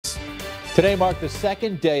Today marked the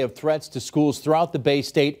second day of threats to schools throughout the Bay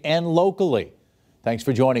State and locally. Thanks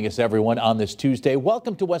for joining us, everyone, on this Tuesday.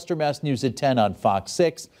 Welcome to Western Mass News at 10 on Fox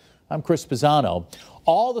 6. I'm Chris Pisano.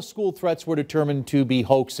 All the school threats were determined to be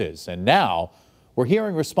hoaxes, and now we're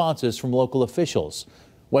hearing responses from local officials.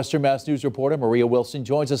 Western Mass News reporter Maria Wilson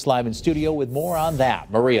joins us live in studio with more on that.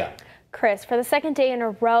 Maria. Chris, for the second day in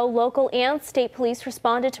a row, local and state police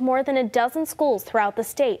responded to more than a dozen schools throughout the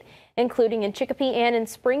state, including in Chicopee and in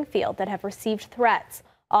Springfield, that have received threats,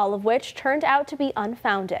 all of which turned out to be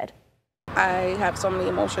unfounded. I have so many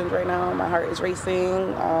emotions right now. My heart is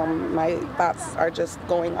racing. My thoughts are just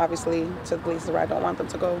going, obviously, to places where I don't want them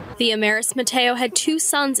to go. The Amaris Mateo had two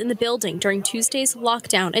sons in the building during Tuesday's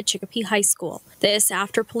lockdown at Chicopee High School. This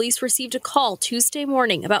after police received a call Tuesday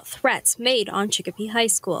morning about threats made on Chicopee High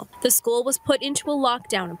School. The school was put into a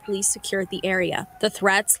lockdown and police secured the area. The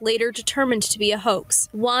threats later determined to be a hoax,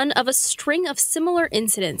 one of a string of similar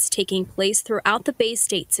incidents taking place throughout the Bay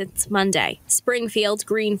State since Monday. Springfield,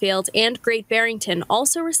 Greenfield, and Great Barrington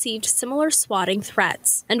also received similar swatting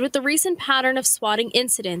threats. And with the recent pattern of swatting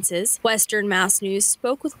incidences, Western Mass News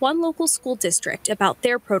spoke with one local school district about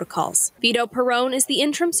their protocols. Vito Perrone is the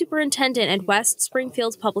interim superintendent at West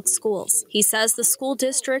Springfield Public Schools. He says the school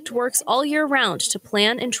district works all year round to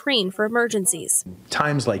plan and train for emergencies.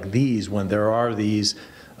 Times like these, when there are these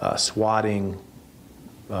swatting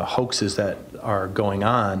hoaxes that are going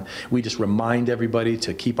on, we just remind everybody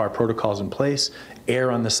to keep our protocols in place, err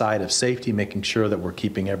on the side of safety, making sure that we're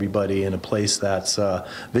keeping everybody in a place that's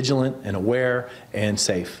vigilant and aware and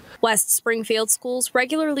safe. West Springfield schools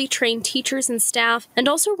regularly train teachers and staff and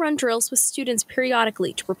also run drills with students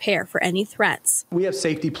periodically to prepare for any threats. We have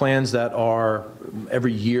safety plans that are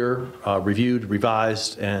every year reviewed,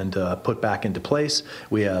 revised, and put back into place.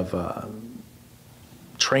 We have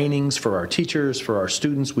trainings for our teachers, for our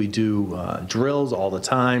students. We do drills all the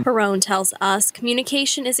time. Perrone tells us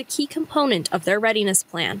communication is a key component of their readiness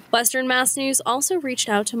plan. Western Mass News also reached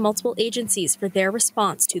out to multiple agencies for their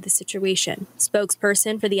response to the situation.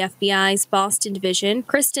 Spokesperson for the FBI's Boston Division,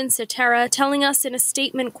 Kristen Cetera, telling us in a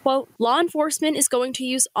statement, quote, "Law enforcement is going to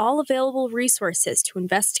use all available resources to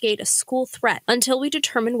investigate a school threat until we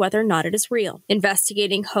determine whether or not it is real.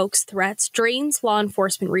 Investigating hoax threats drains law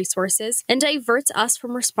enforcement resources and diverts us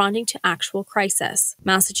from responding to actual crisis."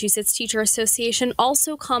 Massachusetts Teacher Association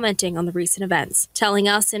also commenting on the recent events, telling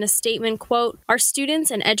us in a statement, quote, "Our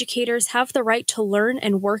students and educators have the right to learn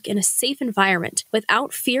and work in a safe environment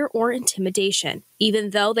without fear or intimidation.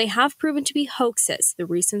 Even though they have proven to be hoaxes, the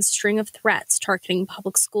recent string of threats targeting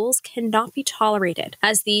public schools cannot be tolerated.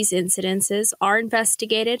 As these incidences are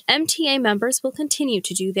investigated, MTA members will continue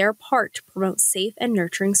to do their part to promote safe and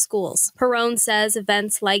nurturing schools." Perrone says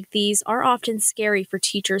events like these are often scary for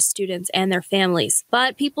teachers, students, and their families,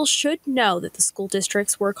 but people should know that the school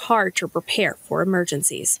districts work hard to prepare for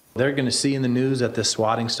emergencies. They're going to see in the news that this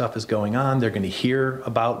swatting stuff is going on. They're going to hear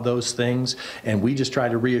about those things, and we just try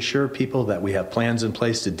to reassure people that we have plans in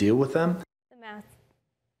place to deal with them.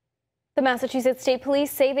 The Massachusetts State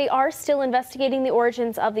Police say they are still investigating the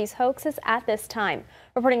origins of these hoaxes at this time.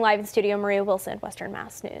 Reporting live in studio, Maria Wilson, Western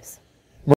Mass News.